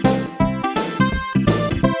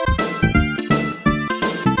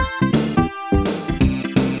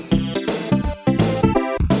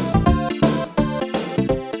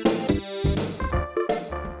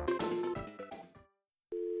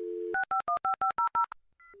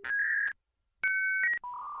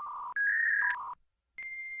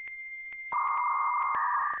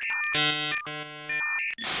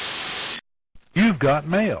You've got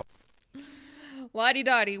mail.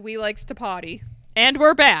 Lottie-dottie, we likes to potty. And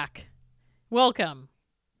we're back. Welcome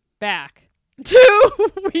back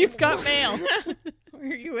to We've Got Mail.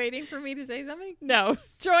 Were you waiting for me to say something? No,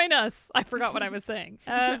 join us. I forgot what I was saying.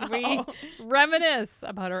 As we reminisce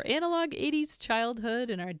about our analog 80s childhood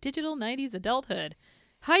and our digital 90s adulthood.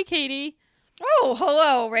 Hi, Katie. Oh,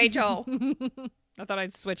 hello, Rachel. I thought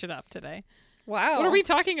I'd switch it up today. Wow. What are we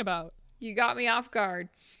talking about? You got me off guard.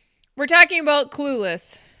 We're talking about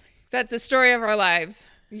Clueless. 'Cause that's the story of our lives.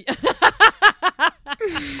 It's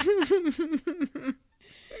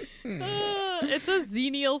a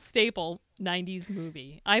Xenial staple 90s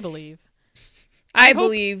movie, I believe. I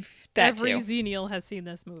believe that every too. Xenial has seen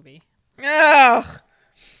this movie. Ugh.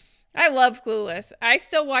 I love Clueless. I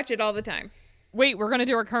still watch it all the time. Wait, we're going to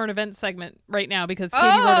do our current events segment right now because Katie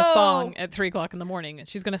wrote a song at 3 o'clock in the morning and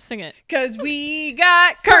she's going to sing it. Because we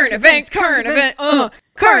got current events, current event,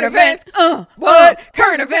 current events, what?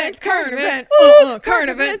 Current events, current event, current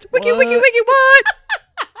events, wiki, wiki, wiki, what?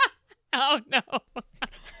 Oh, no.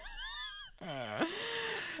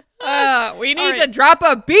 We need to drop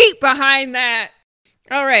a beat behind that.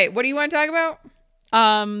 All right, what do you want to talk about?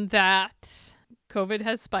 That COVID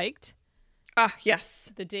has spiked. Ah,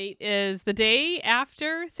 yes. The date is the day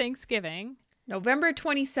after Thanksgiving. November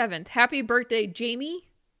 27th. Happy birthday, Jamie.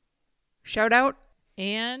 Shout out.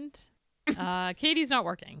 And Katie's not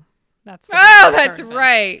working. That's that's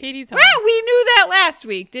right. Katie's home. Well, we knew that last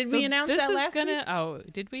week. Did we announce this that is last week? Oh,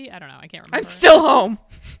 did we? I don't know. I can't remember. I'm still home.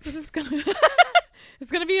 This is gonna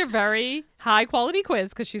it's gonna be a very high quality quiz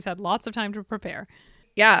because she's had lots of time to prepare.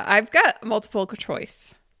 Yeah, I've got multiple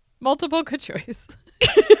choice. Multiple choice.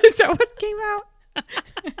 Is that what came out? I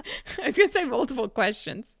was gonna say multiple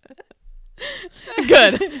questions.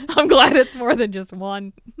 Good. I'm glad it's more than just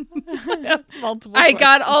one. Multiple. I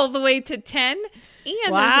got all the way to 10,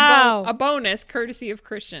 and wow. There's a bonus courtesy of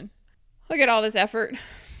Christian. Look at all this effort.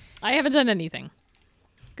 I haven't done anything.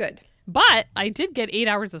 Good. But I did get 8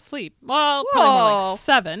 hours of sleep. Well, probably more like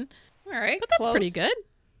 7. All right. But that's close. pretty good.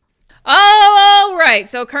 Oh, all right.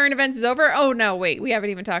 So current events is over. Oh, no, wait. We haven't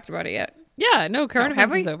even talked about it yet. Yeah, no, current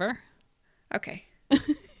events is over. Okay.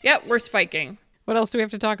 Yep, we're spiking. What else do we have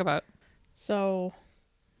to talk about? So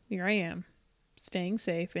here I am, staying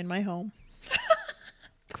safe in my home.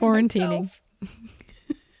 Quarantining.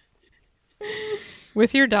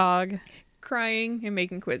 With your dog. Crying and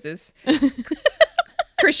making quizzes.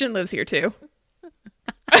 Christian lives here too.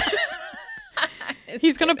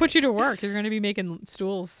 He's going to put you to work. You're going to be making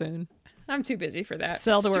stools soon. I'm too busy for that.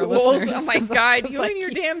 Sell to our stools. listeners. Oh my God. You like and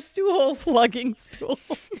your damn stools. Plugging stools.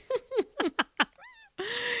 You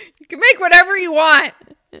can make whatever you want.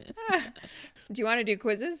 Do you want to do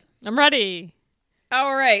quizzes? I'm ready.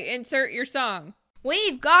 All right. Insert your song.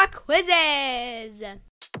 We've got quizzes.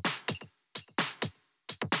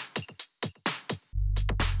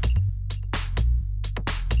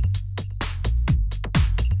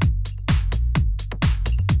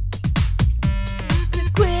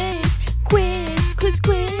 Quiz, quiz, quiz,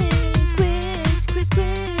 quiz, quiz, quiz,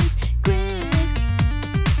 quiz, quiz.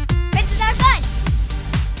 Quizzes are fun.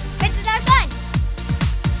 Quizzes are fun.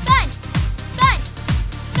 Fun, fun,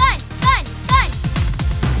 fun, fun, fun.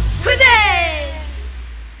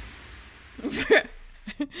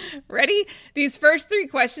 Quizzes! Ready? These first 3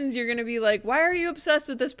 questions, you're going to be like, why are you obsessed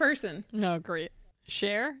with this person? Oh, great.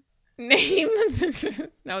 Share? Name.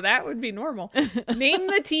 No, that would be normal. Name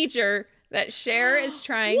the teacher that Cher is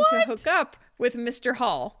trying to hook up with Mr.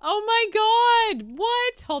 Hall. Oh my God.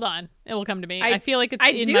 What? Hold on. It will come to me. I feel like it's in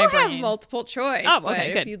my brain. I do have multiple choice. Oh, but okay,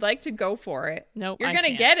 if good. you'd like to go for it, Nope, you're I going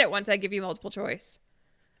to can't. get it once I give you multiple choice.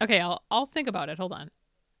 Okay, I'll think about it. Hold on.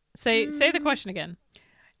 Say the question again.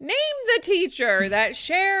 Name the teacher that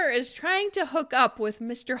Cher is trying to hook up with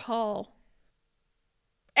Mr. Hall.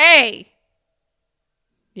 A.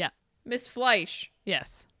 Yeah. Miss Fleisch.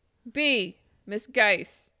 Yes. B. Miss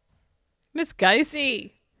Geis. Miss Geist.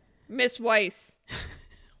 C. Miss Weiss.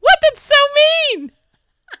 What? That's so mean.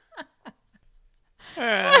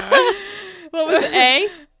 What was A?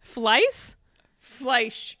 Fleiss?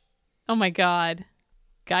 Fleisch. Oh my God.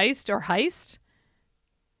 Geist or Heist?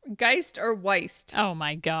 Geist or Weist? Oh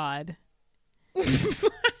my God. I'm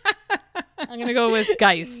going to go with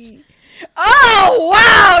Geist. Oh,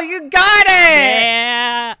 wow. You got it.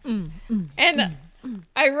 Yeah. And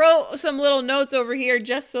I wrote some little notes over here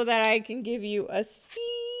just so that I can give you a C.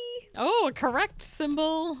 Oh, a correct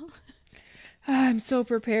symbol. I'm so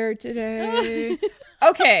prepared today.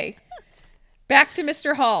 Okay. Back to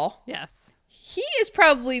Mr. Hall. Yes. He is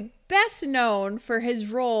probably best known for his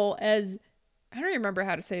role as, I don't remember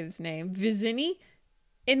how to say this name, Vizzini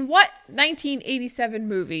In what 1987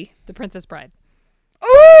 movie? The Princess Bride.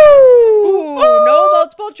 Ooh! No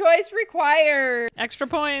multiple choice required. Extra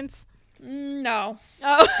points. No.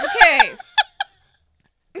 Oh. Okay.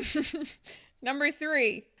 Number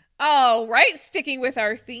 3. All right, sticking with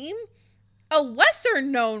our theme. A lesser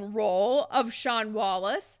known role of Sean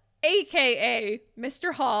Wallace, aka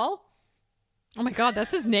Mr. Hall. Oh my God,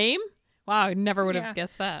 that's his name? Wow, I never would have Yeah.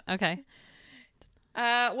 guessed that. Okay.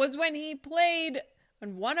 Was when he played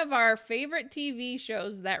on one of our favorite TV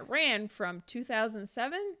shows that ran from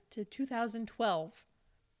 2007 to 2012.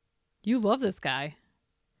 You love this guy.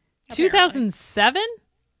 Apparently. 2007?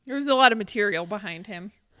 There was a lot of material behind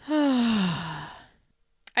him.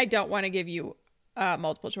 I don't want to give you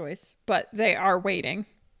multiple choice, but they are waiting.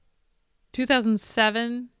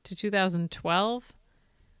 2007 to 2012?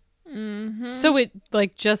 Mm-hmm. So it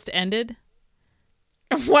like just ended?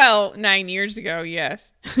 Well, 9 years ago,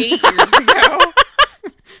 yes. 8 years ago.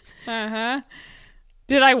 Uh-huh.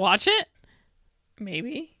 Did I watch it?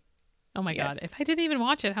 Maybe. Oh my God. Yes. If I didn't even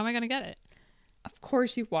watch it, how am I going to get it? Of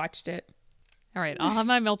course you watched it. All right. I'll have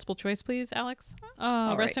my multiple choice, please, Alex.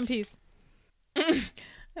 Oh, rest in right. peace.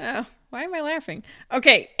 Why am I laughing?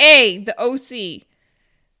 Okay. A, The OC.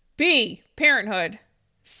 B, Parenthood.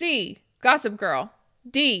 C, Gossip Girl.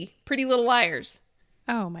 D, Pretty Little Liars.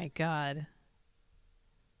 Oh my God.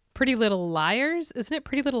 Pretty Little Liars? Isn't it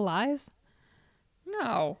Pretty Little Lies?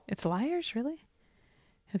 No. It's Liars, really?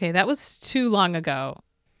 Okay, that was too long ago.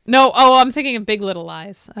 No, I'm thinking of Big Little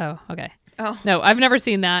Lies. Oh, okay. Oh. No, I've never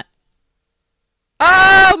seen that.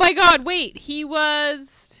 Oh my God, wait. He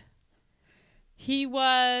was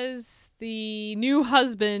the new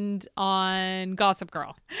husband on Gossip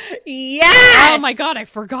Girl. Yes! Oh my God, I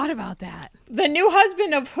forgot about that. The new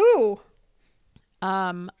husband of who?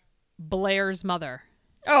 Blair's mother.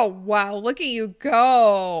 Oh, wow. Look at you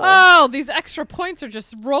go. Oh, these extra points are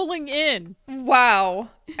just rolling in. Wow.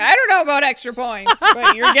 I don't know about extra points,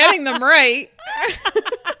 but you're getting them right.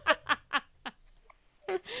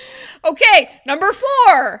 Okay, number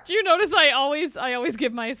 4. Do you notice I always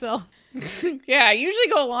give myself? Yeah, I usually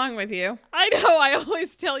go along with you. I know, I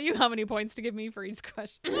always tell you how many points to give me for each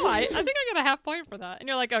question. Why? I think I got a half point for that. And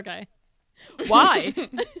you're like, okay. Why?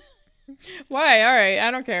 Why? All right,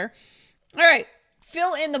 I don't care. All right,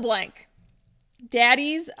 fill in the blank.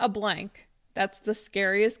 Daddy's a blank. That's the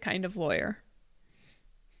scariest kind of lawyer.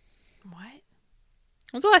 What?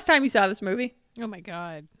 When's the last time you saw this movie? Oh my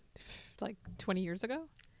God. Like 20 years ago?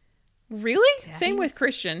 Really? Same with Daddy's-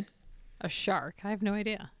 Christian. A shark? I have no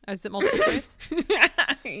idea. Is it multiple choice?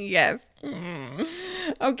 Yes.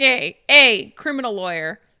 Okay. A, criminal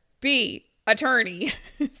lawyer. B, attorney.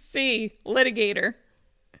 C, litigator.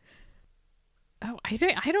 Oh, I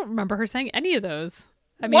don't remember her saying any of those.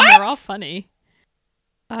 I mean, What? they're all funny.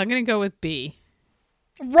 I'm going to go with B.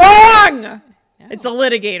 Wrong! No. It's a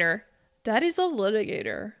litigator. That is a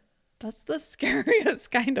litigator. That's the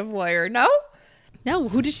scariest kind of lawyer. No? No,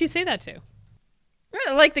 who did she say that to?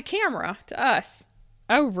 Like the camera to us.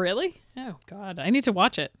 Oh, really? Oh, God. I need to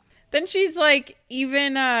watch it. Then she's like,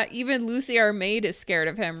 even Lucy, our maid, is scared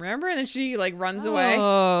of him. Remember? And then she like runs away.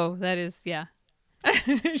 Oh, that is, yeah.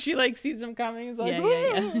 She like sees him coming. Is like,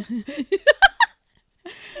 Yeah.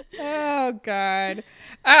 Oh God.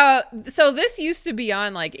 So this used to be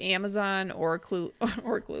on like Amazon or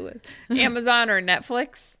Clueless, Amazon or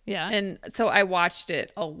Netflix. Yeah. And so I watched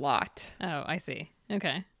it a lot. Oh, I see.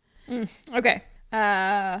 Okay. Okay.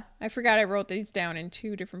 I forgot I wrote these down in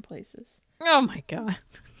 2 different places. Oh, my God.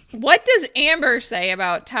 What does Amber say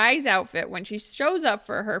about Ty's outfit when she shows up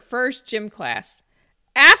for her first gym class?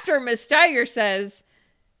 After Miss Steiger says,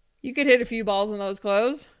 "You could hit a few balls in those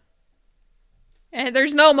clothes." And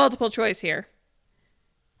there's no multiple choice here.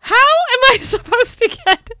 How am I supposed to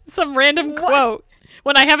get some random quote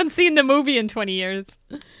when I haven't seen the movie in 20 years?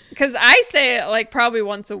 Because I say it like probably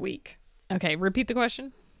once a week. Okay, repeat the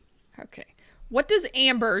question. Okay. What does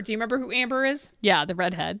Amber, do you remember who Amber is? Yeah, the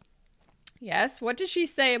redhead. Yes. What does she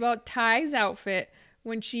say about Ty's outfit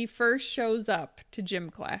when she first shows up to gym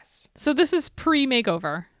class? So this is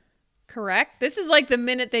pre-makeover. Correct. This is like the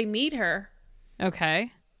minute they meet her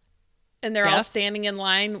Okay. and they're all Yes. standing in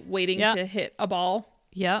line waiting Yep. to hit a ball.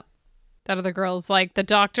 Yep. That other girl's like, the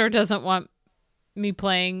doctor doesn't want me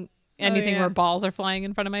playing anything yeah. where balls are flying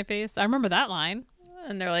in front of my face. I remember that line.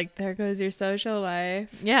 And they're like, "There goes your social life."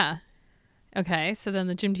 Yeah. Okay, so then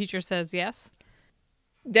the gym teacher says yes.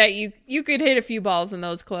 That you could hit a few balls in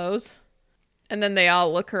those clothes. And then they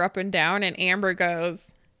all look her up and down and Amber goes,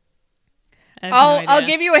 I have no I'll idea.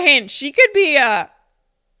 give you a hint. She could be a ...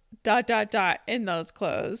 in those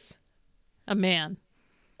clothes. a man.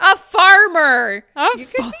 A farmer. A You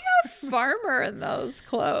could be a farmer in those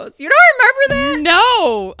clothes. You don't remember that?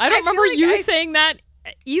 No, I don't I remember feel like you I saying that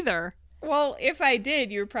either. Well, if I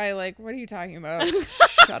did, you were probably like, what are you talking about?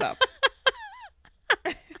 Shut up.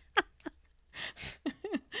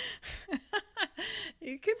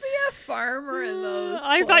 You could be a farmer in those clothes.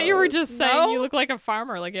 I thought you were just saying No? you look like a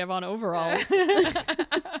farmer, like you have on overalls.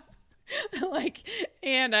 Like,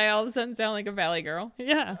 and I all of a sudden sound like a valley girl.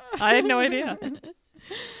 Yeah, I had no idea. Oh,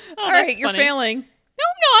 All right, that's you're funny. failing. No,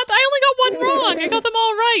 I'm not. I only got one wrong. I got them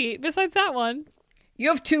all right, besides that one. You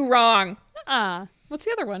have 2 wrong. What's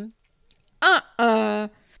the other one? A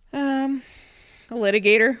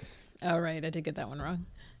litigator. Oh, right. I did get that one wrong.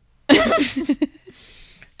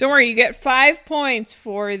 Don't worry, you get 5 points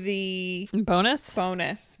for the Bonus?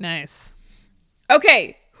 bonus. Nice.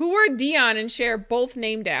 Okay, who are Dion and Cher both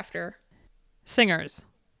named after? Singers.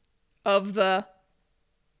 For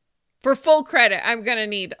full credit, I'm gonna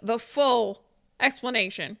need the full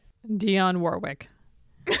explanation. Dionne Warwick.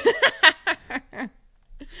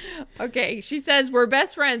 Okay, she says we're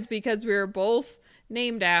best friends because we were both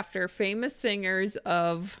named after famous singers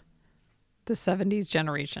of, The 70s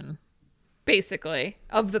generation. basically,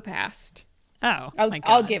 of the past. Oh, my God.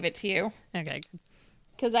 I'll give it to you Okay.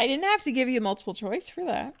 because I didn't have to give you multiple choice for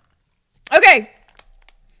that. Okay,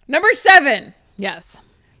 number 7. Yes.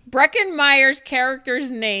 Breckin Meyer's character's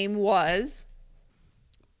name was.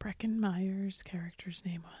 Breckin Meyer's character's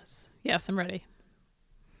name was. Yes, I'm ready.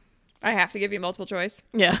 I have to give you multiple choice.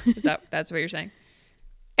 Yeah. That's what you're saying.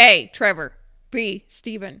 A. Trevor. B.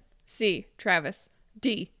 Steven. C. Travis.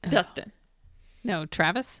 D. Dustin. No,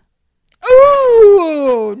 Travis?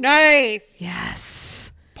 Ooh, nice.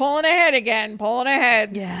 Yes. Pulling ahead again. Pulling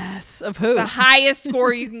ahead. Yes. Of who? The highest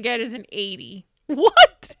score you can get is an 80.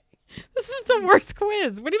 What? This is the worst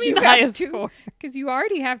quiz. What do you mean the highest score? Because you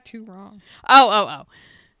already have 2 wrong. Oh.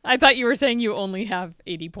 I thought you were saying you only have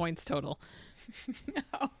 80 points total.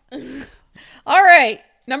 All right.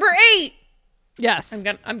 Number 8. Yes.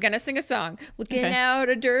 I'm gonna sing a song. Looking Okay. out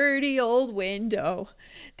a dirty old window.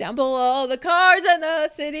 Down below the cars in the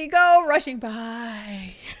city go rushing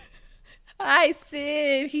by. I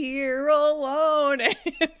sit here alone and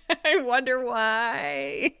I wonder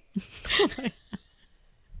why.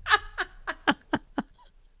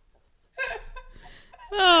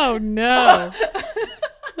 Oh, no.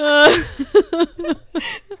 That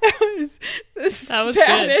was good.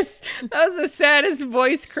 saddest. That was the saddest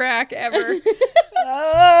voice crack ever.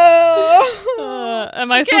 Oh.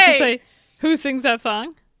 Am I supposed to Okay. say who sings that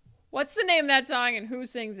song? What's the name of that song and who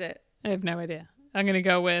sings it? I have no idea. I'm going to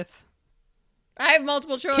go with I have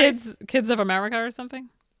multiple choice. Kids of America or something.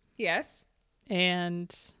 Yes.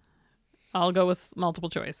 And I'll go with multiple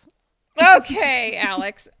choice. Okay,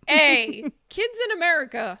 Alex. A. Kids in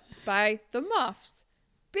America by The Muffs.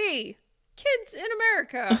 B. Kids in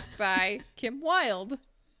America by Kim Wilde.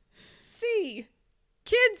 C.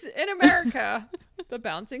 Kids in America, The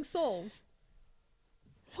Bouncing Souls.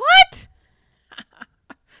 What?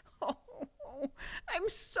 Oh, I'm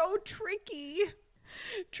so tricky.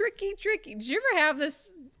 Tricky. Did you ever have this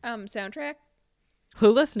soundtrack?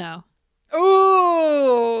 Clueless now.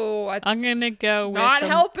 Ooh, I'm going to go with not the-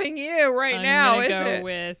 helping you right I'm now, gonna is go it?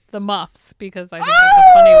 with the Muffs because I think that's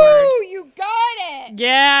a funny word. Oh, you got it.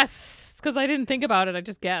 Yes, because I didn't think about it. I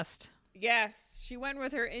just guessed. Yes, she went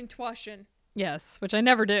with her intuition. Yes, which I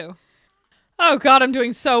never do. Oh God, I'm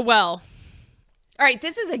doing so well. All right,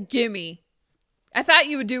 this is a gimme. I thought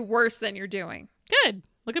you would do worse than you're doing. Good.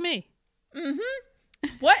 Look at me.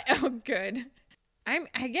 What? Oh, good.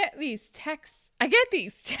 I get these texts.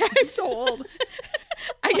 So old.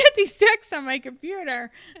 I get these texts on my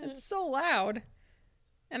computer. It's so loud.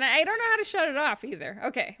 And I don't know how to shut it off either.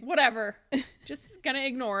 Okay, whatever. Just gonna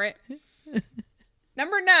ignore it.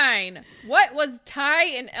 Number 9. What was Ty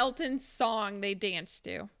and Elton's song they danced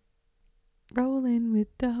to? Rolling with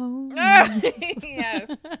the home. Yes.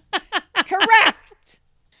 Correct.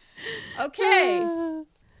 Okay.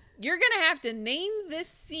 You're going to have to name this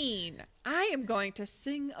scene. I am going to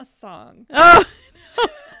sing a song. Oh,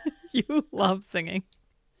 you love singing.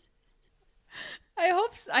 I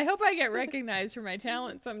hope I get recognized for my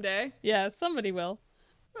talent someday. Yeah, somebody will.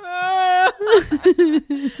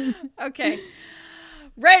 Okay.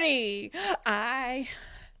 Ready. I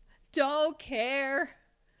don't care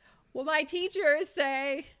what my teachers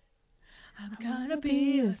say. I'm gonna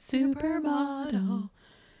be a supermodel.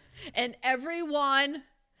 And everyone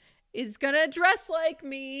is gonna dress like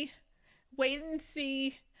me. Wait and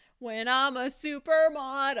see when I'm a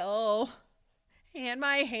supermodel. And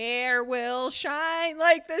my hair will shine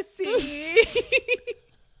like the sea.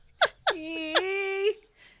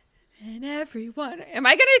 And everyone. Am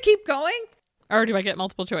I gonna keep going? Or do I get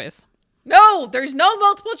multiple choice? No, there's no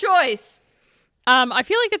multiple choice. I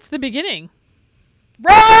feel like it's the beginning.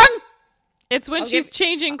 Wrong! It's when she's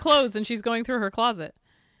changing clothes and she's going through her closet.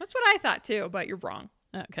 That's what I thought too, but you're wrong.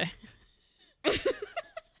 Okay.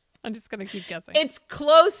 I'm just going to keep guessing. It's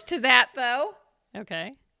close to that, though.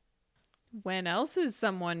 Okay. When else is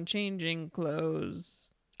someone changing clothes?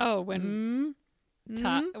 Oh, when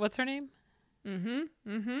what's her name?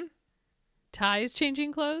 Ty's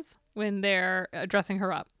changing clothes when they're dressing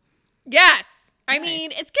her up. Yes. I Nice.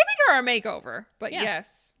 mean, it's giving her a makeover, but Yeah.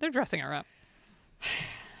 yes. They're dressing her up.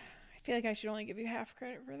 I feel like I should only give you half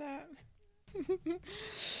credit for that.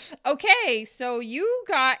 Okay, so you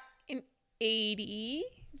got an 80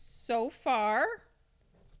 so far.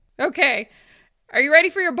 Okay. Are you ready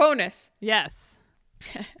for your bonus? Yes.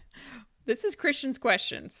 This is Christian's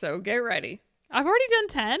question, so get ready. I've already done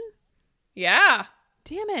 10. Yeah,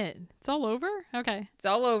 Damn it. It's all over? Okay. it's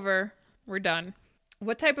all over. We're done.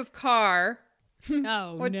 What type of car?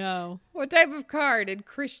 Oh, What- no. What type of car did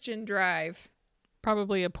Christian drive?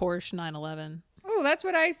 Probably a Porsche 911. Oh, that's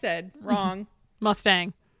what I said. Wrong.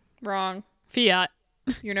 Mustang. Wrong. Fiat.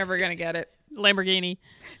 You're never going to get it. Lamborghini.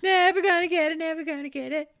 Never going to get it. Never going to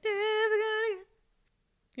get it. Never going to get it.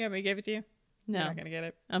 You want me to give it to you? You're No. not going to get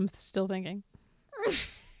it. I'm still thinking.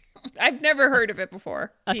 I've never heard of it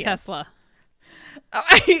before. A Yes. Tesla.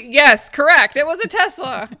 Yes, correct. It was a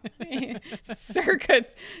Tesla. circa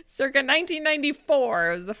 1994.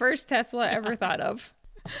 It was the first Tesla ever thought of.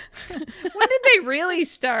 When did they really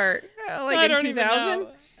start? Like I in don't even 2000?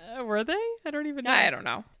 know. Were they? I don't even know. I don't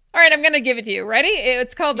know. All right, I'm going to give it to you. Ready?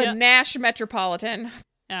 It's called the Yeah. Nash Metropolitan.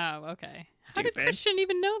 Oh, okay. How did Stupid. Christian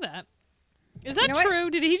even know that? Is that know what? true?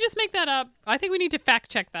 Did he just make that up? I think we need to fact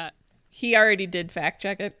check that. He already did fact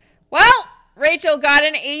check it. Well, Rachel got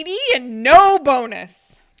an 80 and no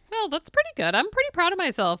bonus. Well, that's pretty good. I'm pretty proud of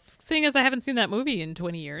myself, seeing as I haven't seen that movie in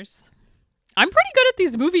 20 years. I'm pretty good at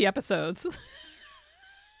these movie episodes.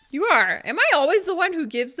 You are. Am I always the one who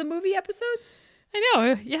gives the movie episodes? I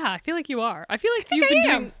know. Yeah, I feel like you are. I feel like think you've been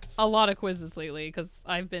I am. doing a lot of quizzes lately because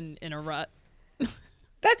I've been in a rut.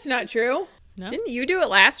 That's not true. No? Didn't you do it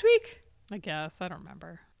last week? I guess. I don't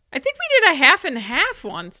remember. I think we did a half and half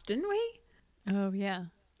once, didn't we? Oh, yeah.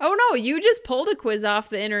 Oh no, you just pulled a quiz off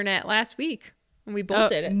the internet last week. And we both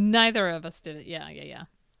did it. Neither of us did it. Yeah.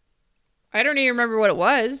 I don't even remember what it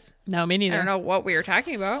was. No, me neither. I don't know what we were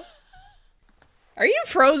talking about. Are you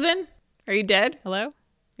frozen? Are you dead? Hello?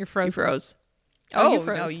 You're frozen. You froze. Oh, you no,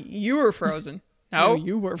 froze. you were frozen. No, No,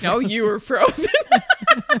 you were No, you were frozen.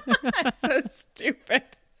 That's so stupid.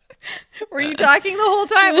 Were you talking the whole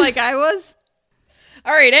time like I was?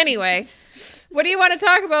 All right, anyway. What do you want to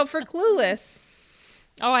talk about for Clueless?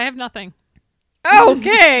 Oh, I have nothing.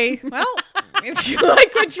 Okay. Well, if you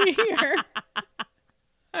like what you hear.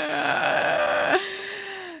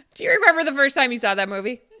 Do you remember the first time you saw that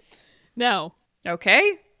movie? No.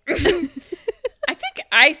 Okay. I think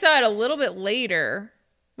I saw it a little bit later.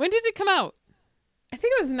 When did it come out? I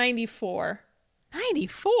think it was 94.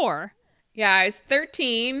 94. Yeah, I was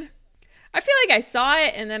 13. I feel like I saw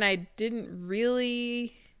it and then I didn't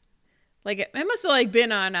really like it. It must have like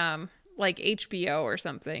been on like HBO or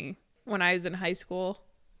something when I was in high school.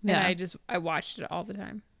 Yeah. And I watched it all the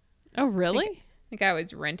time. Oh, really? I think I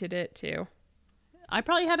always rented it too. I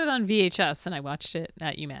probably had it on VHS and I watched it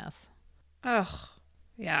at UMass. Ugh.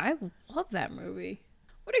 Yeah, I love that movie.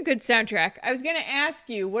 What a good soundtrack. I was going to ask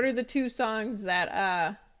you, what are the two songs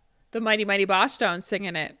that the Mighty Mighty Boss Stones sing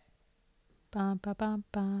in it? Ba, ba, ba,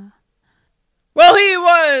 ba. Well, he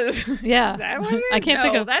was. Yeah. Is that what it is? I can't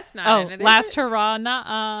think No, of. that's not Oh, in it, is Last it? Hurrah,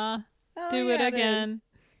 nah. Oh, Do yeah, it is. again.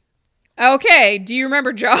 Okay, do you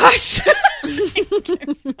remember Josh?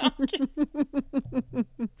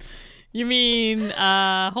 You mean,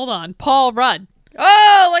 hold on, Paul Rudd.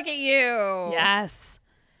 Oh, look at you. Yes.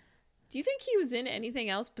 Do you think he was in anything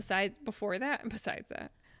else before that? Besides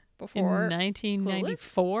that? In Before?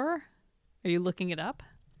 1994? Are you looking it up?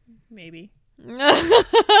 Maybe.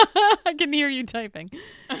 I can hear you typing.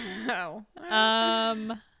 Oh.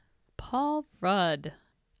 Paul Rudd.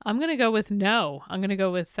 I'm going to go with no. I'm going to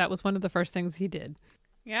go with that was one of the first things he did.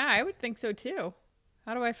 Yeah, I would think so too.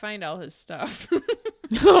 How do I find all his stuff?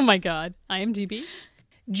 Oh my God. IMDb?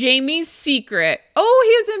 Jamie's Secret. Oh,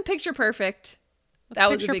 he was in Picture Perfect. That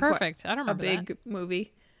was a Picture big Perfect. I don't a remember big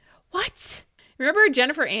movie. What? Remember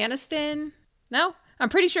Jennifer Aniston? No? I'm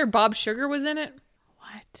pretty sure Bob Sugar was in it.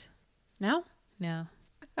 What? No? No.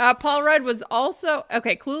 Paul Rudd was also...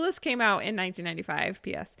 Okay, Clueless came out in 1995,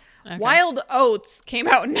 P.S. Okay. Wild Oats came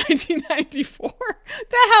out in 1994.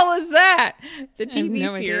 The hell is that? It's a have TV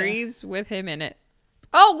no idea. series with him in it.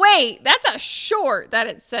 Oh, wait. That's a short that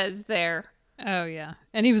it says there. Oh, yeah.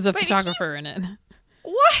 And he was a But photographer in it.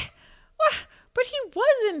 What? But he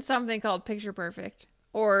was in something called Picture Perfect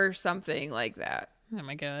or something like that. Oh,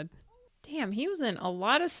 my God. Damn, he was in a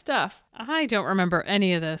lot of stuff. I don't remember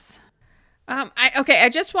any of this. I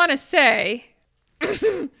just want to say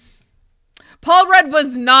Paul Rudd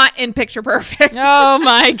was not in Picture Perfect. Oh,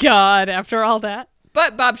 my God. After all that.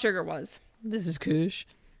 But Bob Sugar was. This is Koosh.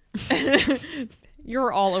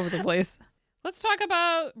 You're all over the place. Let's talk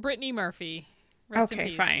about Brittany Murphy. Rest in Okay,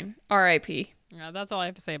 peace. fine. R.I.P. Yeah, that's all I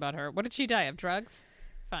have to say about her. What did she die of? Drugs?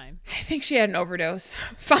 Fine. I think she had an overdose.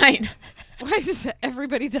 Fine. Why does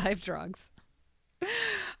everybody die of drugs?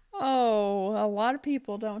 Oh, a lot of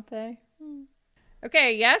people, don't they?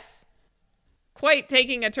 Okay, yes. Quite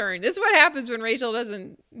taking a turn. This is what happens when Rachel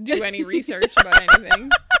doesn't do any research about anything.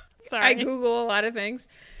 Sorry. I Google a lot of things.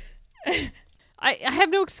 I have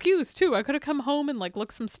no excuse, too. I could have come home and, like,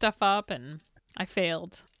 looked some stuff up, and I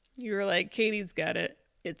failed. You were like, Katie's got it.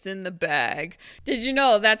 It's in the bag. Did you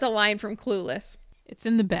know that's a line from Clueless? It's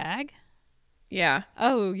in the bag? Yeah.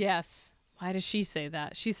 Oh, yes. Why does she say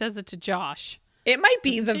that? She says it to Josh. It might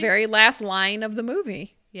be Doesn't the she? very last line of the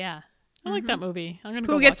movie. Yeah. I like that movie. I'm going to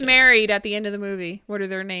go Who gets watch married at the end of the movie? What are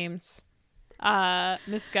their names? it.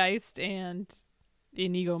 Miss Geist and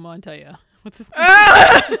Inigo Montoya. What's his name?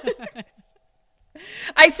 Ah!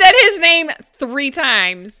 I said his name 3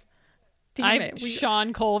 times. Damn it.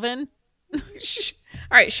 Sean Colvin. All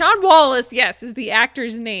right, Sean Wallace, yes, is the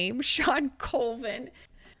actor's name. Sean Colvin.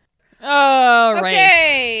 Oh, right.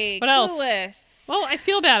 Okay. What else? Clueless. Well, I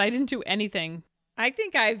feel bad. I didn't do anything. I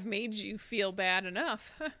think I've made you feel bad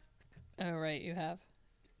enough. Oh, right. You have.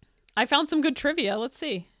 I found some good trivia. Let's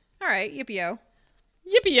see. All right, yippee-o.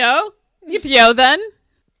 Yippee-yo. Yippee-yo, then.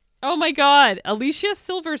 Oh, my God. Alicia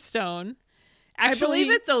Silverstone. I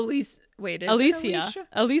believe it's Elise. Wait, is it Alicia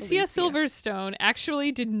Alicia? Silverstone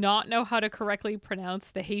actually did not know how to correctly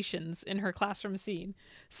pronounce the Haitians in her classroom scene.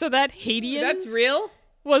 So that Haitians That's real?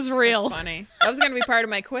 was real. That's funny. That was going to be part of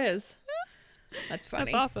my quiz. That's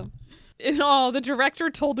funny. That's awesome. Oh, the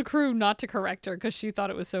director told the crew not to correct her because she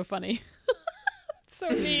thought it was so funny. So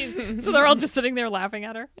mean. So they're all just sitting there laughing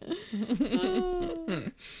at her.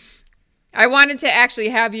 I wanted to actually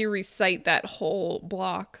have you recite that whole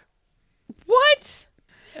block. What?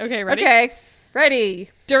 Okay, ready? Okay, ready.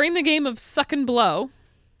 During the game of Suck and Blow,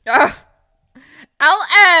 LN.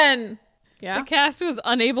 Yeah. the cast was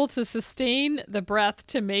unable to sustain the breath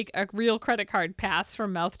to make a real credit card pass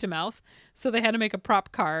from mouth to mouth, so they had to make a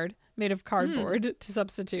prop card made of cardboard to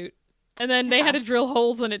substitute. And then they had to drill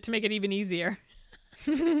holes in it to make it even easier.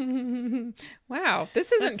 Wow,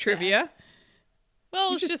 this isn't That's trivia. Well,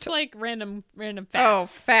 You it's just just like random facts. Oh,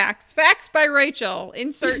 facts. Facts by Rachel.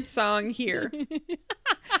 Insert song here.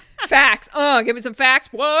 Facts. Give me some facts.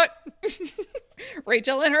 What?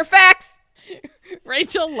 Rachel and her facts.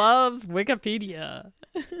 Rachel loves Wikipedia.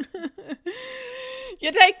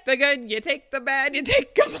 You take the good, you take the bad, you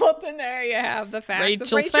take them both, and there you have the facts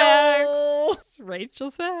of Rachel's Rachel. facts.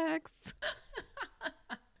 Rachel's facts.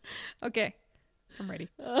 Okay, I'm ready.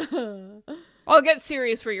 I'll get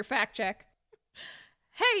serious for your fact check.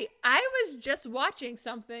 Hey, I was just watching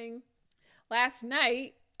something last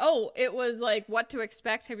night. Oh, it was like What to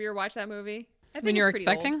Expect. Have you ever watched that movie? I think When it's you're pretty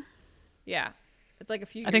expecting? old. Yeah. It's like a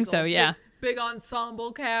few years I think so, old. It's yeah. Big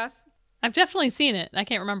ensemble cast. I've definitely seen it. I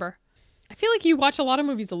can't remember. I feel like you watch a lot of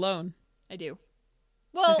movies alone. I do.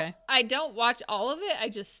 Well, Okay. I don't watch all of it. I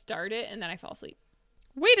just start it and then I fall asleep.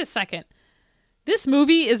 Wait a second. This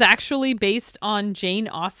movie is actually based on Jane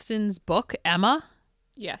Austen's book, Emma.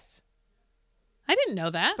 Yes. I didn't know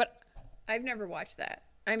that. But I've never watched that.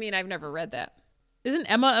 I mean, I've never read that. Isn't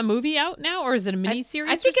Emma a movie out now, or is it a miniseries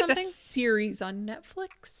I think or it's something? a series on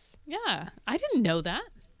Netflix. Yeah, I didn't know that.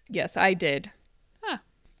 Yes, I did. Huh.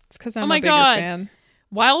 It's because Oh I'm my a bigger God. fan.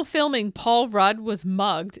 While filming, Paul Rudd was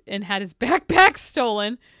mugged and had his backpack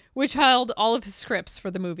stolen, which held all of his scripts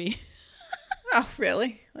for the movie. Oh,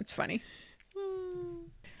 really? That's funny.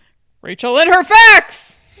 Rachel and her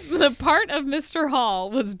facts! The part of Mr. Hall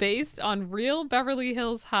was based on real Beverly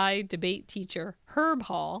Hills High debate teacher Herb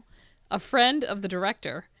Hall, a friend of the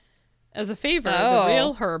director. As a favor, Oh. the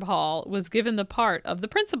real Herb Hall was given the part of the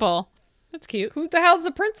principal. That's cute. Who the hell's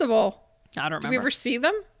the principal? I don't Do remember. we ever see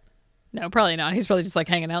them? No, probably not. He's probably just like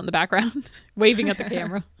hanging out in the background, waving at the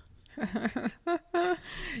camera.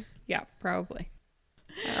 Yeah, probably.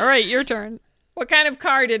 All right, your turn. What kind of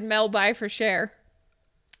car did Mel buy for Cher?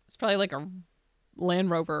 It's probably like a Land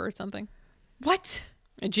Rover or something. What?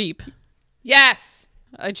 A Jeep. Yes.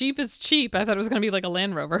 A Jeep is cheap. I thought it was going to be like a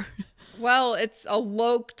Land Rover. Well, it's a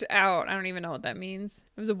loked out. I don't even know what that means.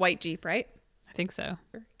 It was a white Jeep, right? I think so.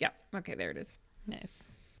 Yeah. Okay, there it is. Nice.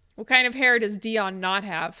 What kind of hair does Dion not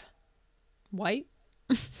have? White?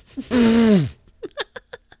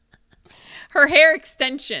 Her hair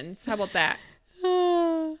extensions. How about that?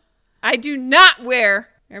 I do not wear.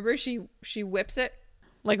 Remember she whips it?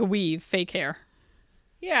 Like a weave, fake hair.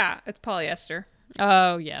 Yeah, it's polyester.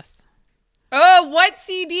 Oh, yes. Oh, what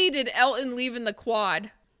CD did Elton leave in the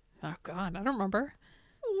quad? Oh, God, I don't remember.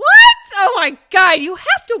 What? Oh my God, you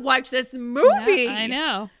have to watch this movie. Yeah, I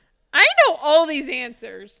know. I know all these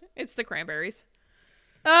answers. It's the Cranberries.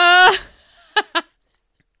 Uh,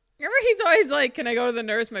 Remember he's always like, can I go to the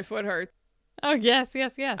nurse? My foot hurts. oh, yes.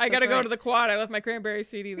 I gotta go to the quad. I left my Cranberry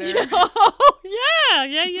CD there. Oh,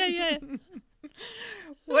 yeah.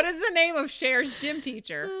 What is the name of Cher's gym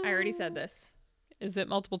teacher? I already said this. Is it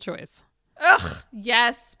multiple choice? Ugh,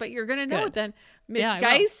 yes, but you're gonna know Good. it then. Miss Yeah, I will.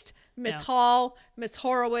 Geist, Miss Yeah. Hall, Miss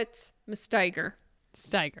Horowitz, Miss Steiger.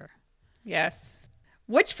 Steiger. Yes.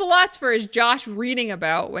 Which philosopher is Josh reading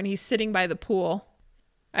about when he's sitting by the pool?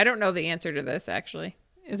 I don't know the answer to this, actually.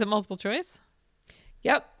 Is it multiple choice?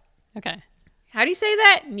 Yep. Okay. How do you say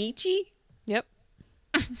that? Nietzsche? Yep.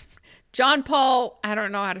 John Paul, I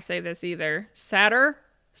don't know how to say this either. Sartre?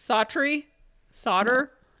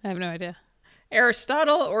 I have no idea.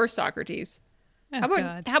 Aristotle or Socrates? Oh, How about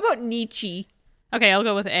God. how about Nietzsche? Okay, I'll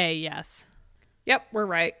go with A, yes. Yep, we're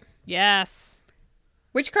right. Yes.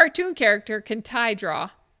 Which cartoon character can Ty draw?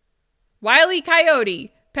 Wile E.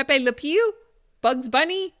 Coyote, Pepe Le Pew, Bugs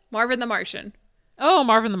Bunny, Marvin the Martian. Oh,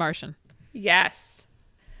 Marvin the Martian. Yes.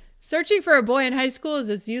 Searching for a boy in high school is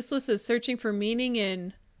as useless as searching for meaning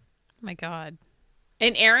in Oh, my God.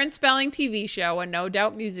 an Aaron Spelling TV show, a No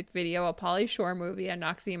Doubt music video, a Pauly Shore movie, a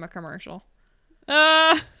Noxzema commercial.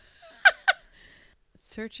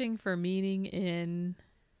 Searching for meaning in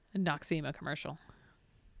a Noxzema commercial.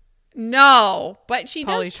 No, but she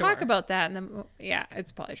does Pauly talk Shore. about that in the yeah,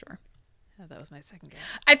 it's Pauly Shore. Oh, that was my second guess.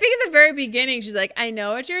 I think at the very beginning, she's like, I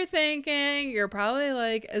know what you're thinking. You're probably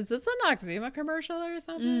like, is this a Noxzema commercial or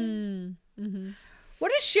something?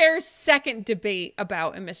 What is Cher's second debate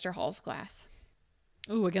about in Mr. Hall's class?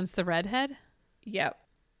 Ooh, against the redhead? Yep.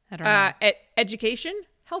 I don't know. Education,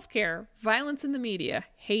 healthcare, violence in the media,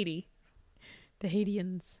 Haiti. The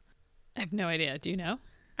Haitians. I have no idea. Do you know?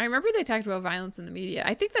 I remember they talked about violence in the media.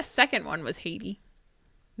 I think the second one was Haiti.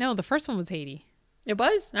 No, the first one was Haiti. It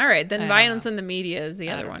was? All right. I Then don't violence know. in the media is the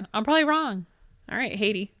I other don't one. know. I'm probably wrong. All right.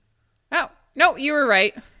 Haiti. Oh, no, you were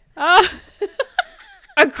right. Oh,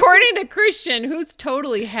 According to Christian, who's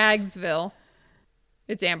totally Hagsville?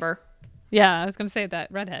 It's Amber. yeah, I was going to say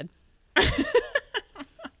that. Redhead.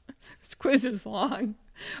 This quiz is long.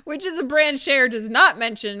 Which is a brand Cher does not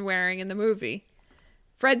mention wearing in the movie?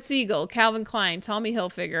 Fred Siegel, Calvin Klein, Tommy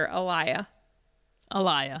Hilfiger, Alaya.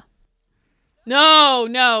 Alaya.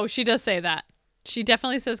 No, she does say that. She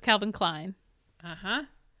definitely says Calvin Klein. Uh-huh.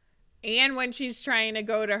 And when she's trying to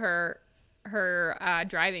go to her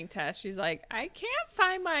driving test, she's like, I can't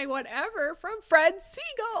find my whatever from Fred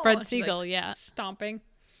Siegel. Fred She's, Siegel, like, yeah. Stomping.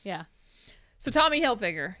 Yeah. So Tommy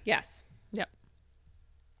Hilfiger, yes. Yep.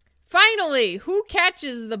 Finally, who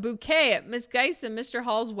catches the bouquet at Miss Geist and Mr.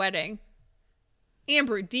 Hall's wedding?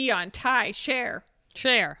 Amber, Dion, Ty, Cher.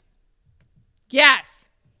 Cher. Yes.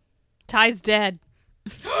 Ty's dead.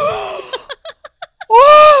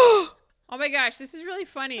 Oh my gosh, this is really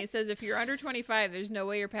funny. It says if you're under 25, there's no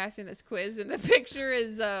way you're passing this quiz. And the picture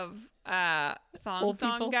is of Thong Old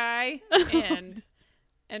Song people. guy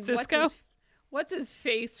and Cisco? what's his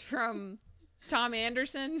face from Tom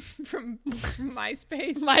Anderson from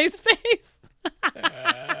MySpace. MySpace.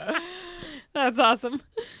 That's awesome.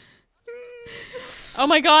 Oh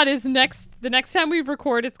my God, the next time we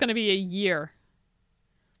record, it's going to be a year.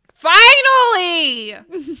 Finally!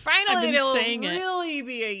 I've Finally, been it'll saying it. really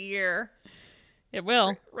be a year. It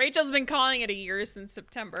will. Rachel's been calling it a year since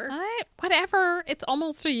September. Whatever. It's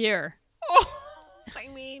almost a year. Oh, I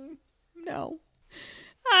mean, no.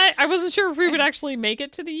 I wasn't sure if we would actually make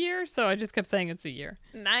it to the year, so I just kept saying it's a year.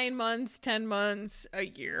 9 months, 10 months, a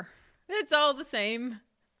year. It's all the same.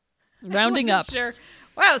 Rounding I up. wasn't sure.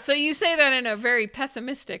 Wow, so you say that in a very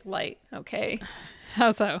pessimistic light. Okay.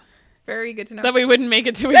 How so? Very good to know. That we wouldn't make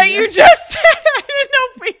it to a That year. you just said. I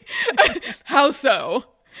didn't know. How so?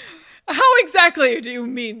 How exactly do you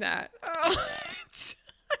mean that?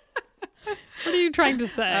 What are you trying to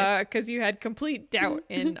say? Because you had complete doubt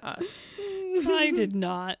in us. I did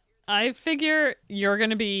not. I figure you're going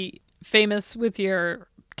to be famous with your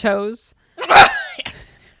toes.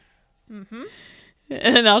 Yes. Mm-hmm.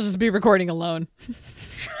 And I'll just be recording alone.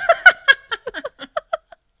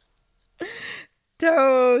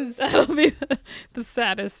 Toes. That'll be the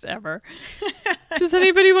saddest ever. Does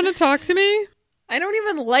anybody want to talk to me? I don't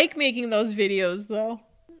even like making those videos, though.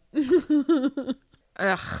 Ugh.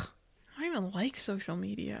 I don't even like social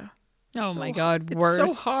media. Oh So- my God, It's worse.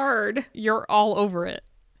 so hard. You're all over it.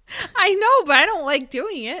 I know, but I don't like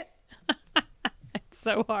doing it. It's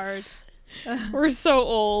so hard. We're so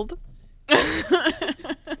old.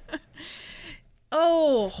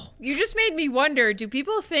 Oh, you just made me wonder, do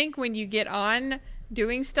people think when you get on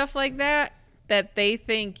doing stuff like that they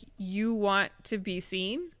think you want to be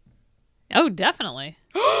seen? Oh, definitely.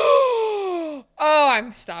 Oh,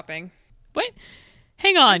 I'm stopping. Wait,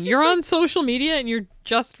 hang on. You're on social media and you're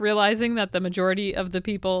just realizing that the majority of the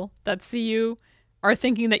people that see you are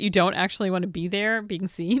thinking that you don't actually want to be there being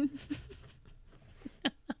seen?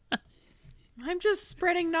 I'm just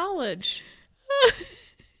spreading knowledge.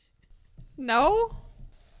 No?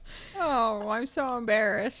 Oh, I'm so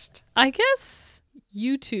embarrassed. I guess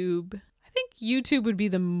YouTube. I think YouTube would be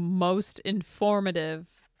the most informative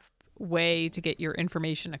way to get your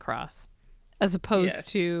information across, as opposed Yes.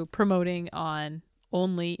 to promoting on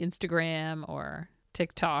only Instagram or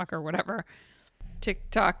TikTok or whatever.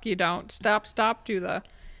 TikTok, you don't stop, do the.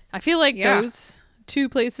 I feel like Yeah. those two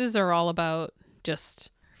places are all about just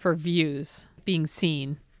for views, being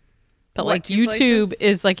seen. But What like two YouTube places?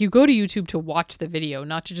 is like you go to YouTube to watch the video,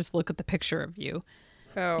 not to just look at the picture of you.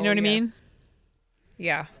 Oh, You know what I mean?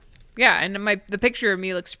 Yeah. Yeah, and the picture of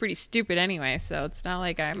me looks pretty stupid anyway, so it's not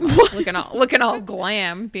like I'm looking all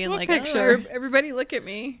glam, being What like, picture? "Oh, everybody look at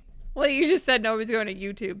me." Well, you just said nobody's going to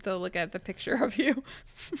YouTube to look at the picture of you.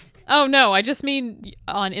 Oh no, I just mean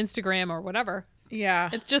on Instagram or whatever. Yeah.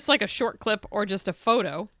 It's just like a short clip or just a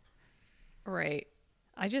photo. Right.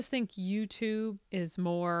 I just think YouTube is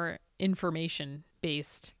more information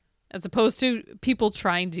based as opposed to people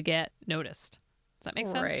trying to get noticed. Does that make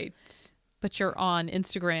sense? Right. But you're on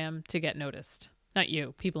Instagram to get noticed. Not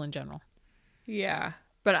you, people in general. Yeah.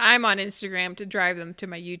 But I'm on Instagram to drive them to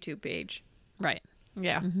my YouTube page. Right.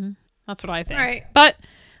 Yeah. That's what I think. Right. But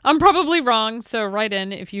I'm probably wrong, so write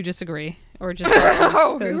in if you disagree or just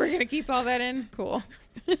Oh, because- we're going to keep all that in? Cool.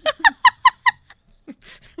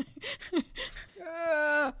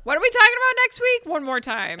 What are we talking about next week? One more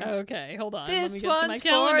time. Okay, hold on. Let me This get to my one's for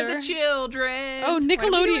calendar. the children. Oh, What are we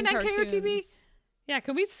Nickelodeon doing on cartoons. KOTB? Yeah,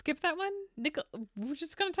 can we skip that one? We're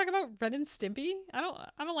just gonna talk about Ren and Stimpy. I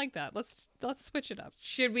don't like that. Let's switch it up.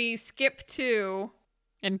 Should we skip to?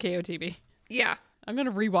 NKOTB. Yeah. I'm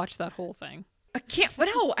gonna rewatch that whole thing. I can't.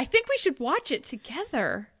 No, I think we should watch it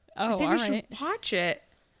together. Oh, I think all we right. should watch it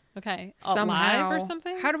Okay, somehow live or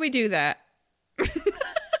something. How do we do that?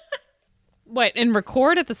 Wait, and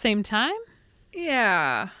record at the same time?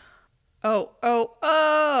 Yeah.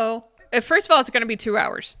 Oh. First of all, it's going to be 2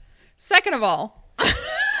 hours. Second of all,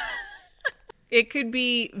 it could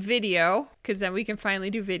be video, because then we can finally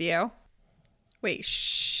do video. Wait,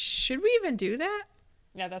 should we even do that?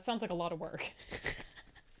 Yeah, that sounds like a lot of work.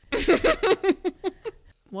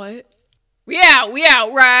 What? Yeah,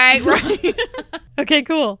 right. Okay,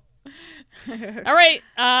 cool. All right,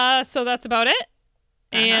 so that's about it.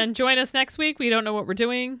 And join us next week. We don't know what we're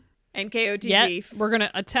doing NKOTB. yet. We're going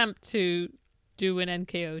to attempt to do an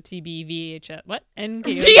NKOTB VHS. What?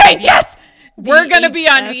 NKOTB. VHS! We're going to be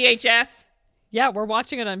on VHS. Yeah, we're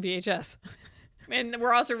watching it on VHS. And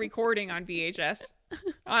we're also recording on VHS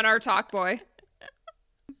on our Talkboy.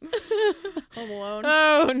 Home Alone.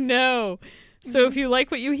 Oh, no. So if you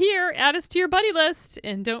like what you hear, add us to your buddy list.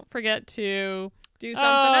 And don't forget to Do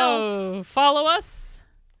something else. follow us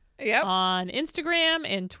Yep. on Instagram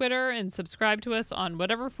and Twitter and subscribe to us on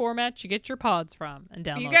whatever format you get your pods from and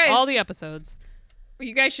download guys- all the episodes.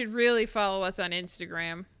 You guys should really follow us on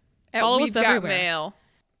Instagram. At Follow us We've Got everywhere. Mail.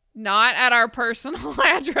 Not at our personal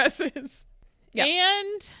addresses. Yep.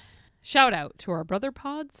 And shout out to our brother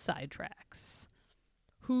pod Sidetracks,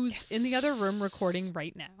 who's in the other room recording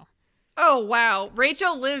right now. Oh, wow.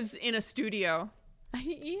 Rachel lives in a studio.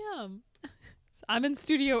 I am. I'm in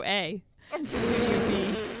Studio A. Studio B.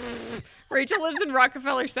 Rachel lives in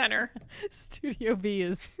Rockefeller Center. Studio B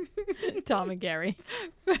is Tom and Gary.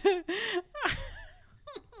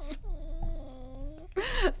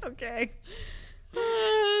 Okay.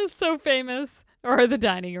 So famous. Or the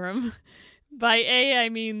dining room. By A, I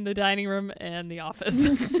mean the dining room and the office.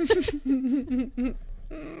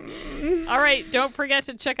 All right, don't forget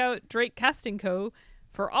to check out Drake Casting Co.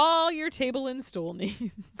 for all your table and stool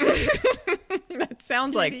needs. That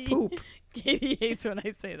sounds like poop. Katie hates when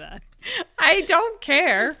I say that. I don't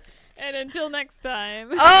care. And until next time.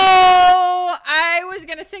 Oh, I was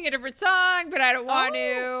going to sing a different song, but I don't want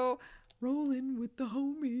to. Rolling with the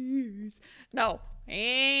homies. No.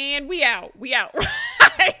 And we out.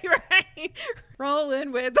 right.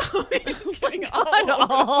 Rolling with the homies. Going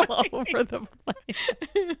all over the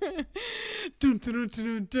place. Dun, dun, dun,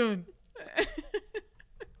 dun, dun.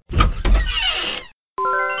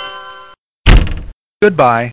 Goodbye.